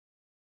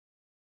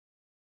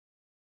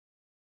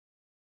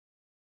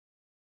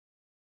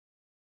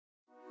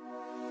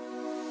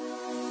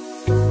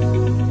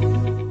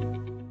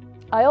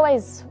I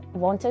always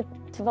wanted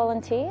to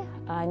volunteer.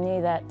 I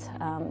knew that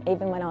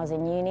even when I was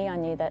in uni, I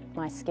knew that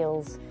my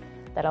skills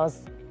that I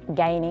was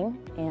gaining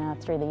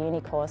through the uni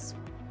course,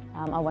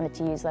 I wanted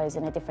to use those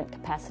in a different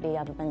capacity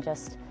other than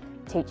just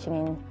teaching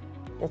in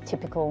the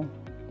typical,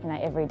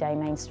 everyday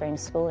mainstream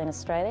school in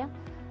Australia.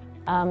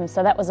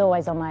 So that was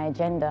always on my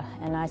agenda,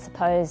 and I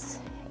suppose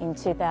in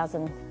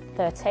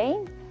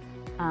 2013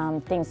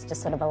 things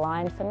just sort of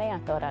aligned for me. I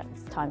thought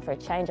it's time for a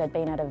change. I'd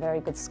been at a very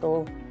good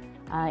school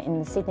in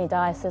the Sydney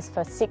diocese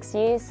for 6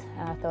 years.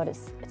 I thought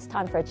it's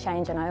time for a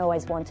change, and I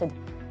always wanted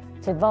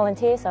to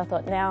volunteer, so I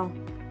thought now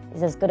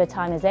is as good a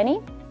time as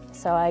any.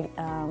 So I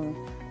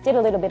did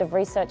a little bit of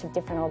research of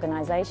different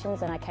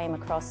organisations, and I came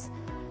across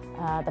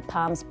the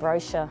PALMS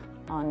brochure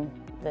on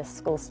the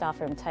school staff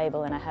room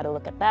table, and I had a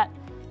look at that.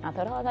 And I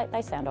thought, oh,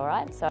 they sound all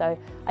right. So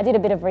I did a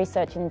bit of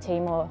research in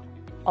Timor,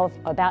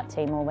 about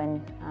Timor,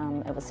 when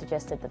it was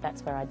suggested that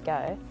that's where I'd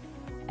go.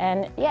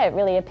 And yeah, it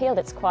really appealed.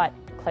 It's quite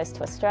close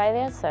to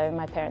Australia, so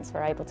my parents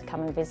were able to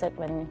come and visit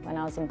when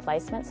I was in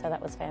placement, so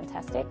that was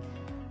fantastic.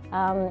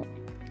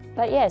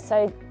 But yeah,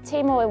 so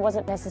Timor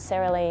wasn't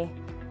necessarily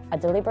a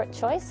deliberate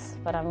choice,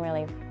 but I'm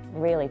really,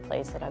 really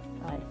pleased that I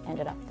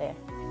ended up there.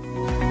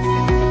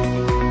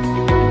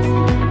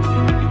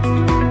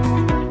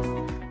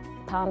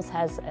 PALMS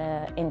has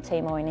in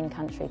Timor an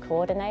in-country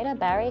coordinator,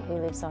 Barry, who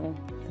lives on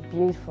the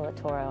beautiful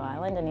Toro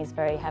Island, and he's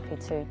very happy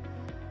to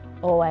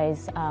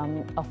always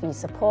offer you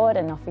support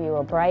and offer you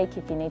a break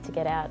if you need to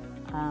get out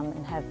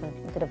and have a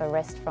bit of a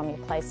rest from your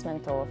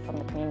placement or from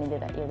the community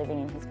that you're living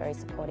in. He's very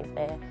supportive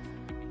there.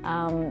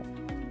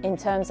 In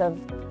terms of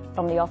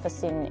from the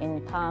office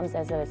in PALMS,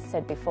 as I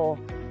said before,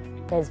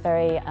 there's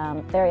very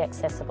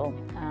accessible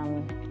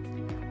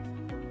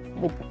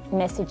with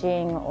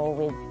messaging or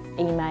with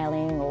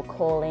emailing or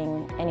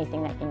calling.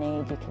 Anything that you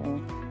need, you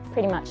can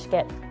pretty much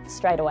get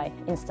straight away,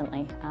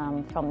 instantly,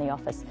 from the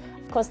office.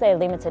 Of course, they're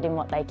limited in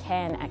what they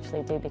can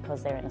actually do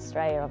because they're in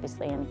Australia,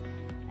 obviously,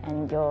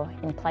 and you're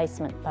in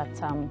placement. But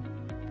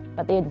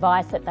the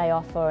advice that they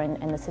offer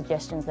and the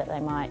suggestions that they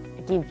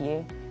might give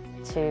you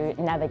to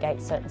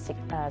navigate certain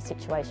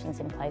situations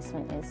in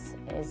placement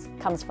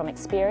comes from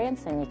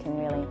experience, and you can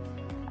really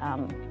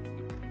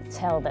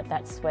tell that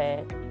that's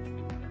where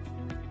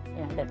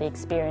that the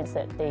experience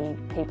that the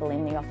people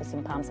in the office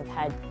in PALMS have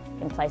had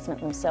in placement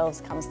themselves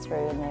comes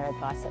through in their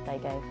advice that they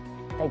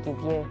give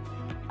you.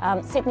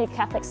 Sydney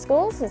Catholic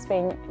Schools has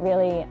been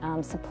really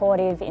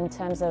supportive in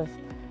terms of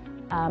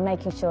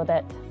making sure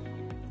that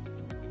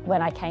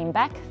when I came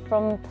back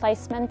from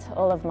placement,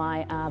 all of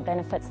my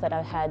benefits that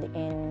I had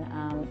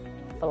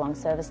for long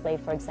service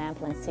leave, for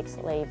example, and sick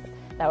leave,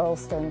 they were all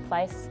still in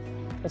place,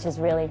 which is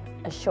really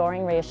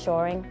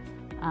reassuring,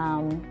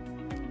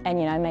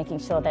 and making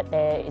sure that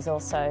there is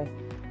also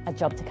a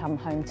job to come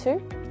home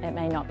to. It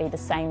may not be the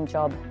same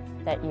job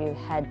that you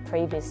had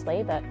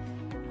previously, but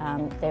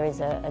there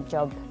is a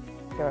job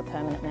if you're a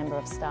permanent member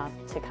of staff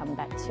to come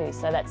back to.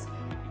 So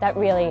that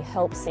really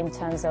helps in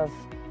terms of,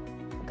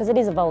 because it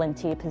is a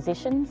volunteer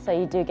position, so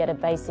you do get a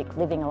basic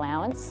living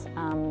allowance,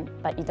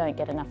 but you don't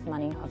get enough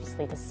money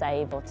obviously to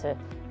save or to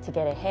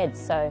get ahead.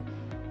 So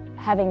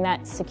having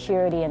that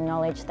security and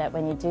knowledge that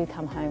when you do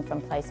come home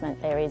from placement,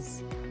 there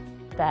is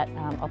that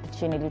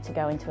opportunity to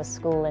go into a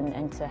school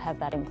and to have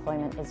that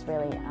employment is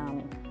really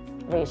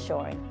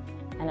reassuring,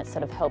 and it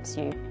sort of helps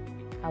you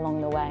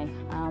along the way.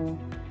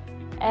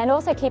 And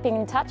also keeping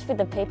in touch with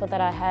the people that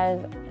I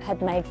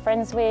had made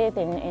friends with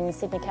in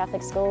Sydney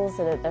Catholic Schools,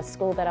 the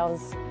school that I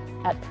was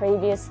at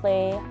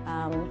previously,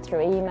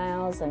 through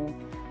emails and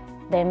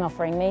them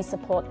offering me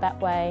support that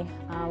way.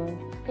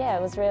 Yeah,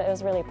 it was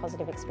really a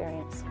positive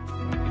experience.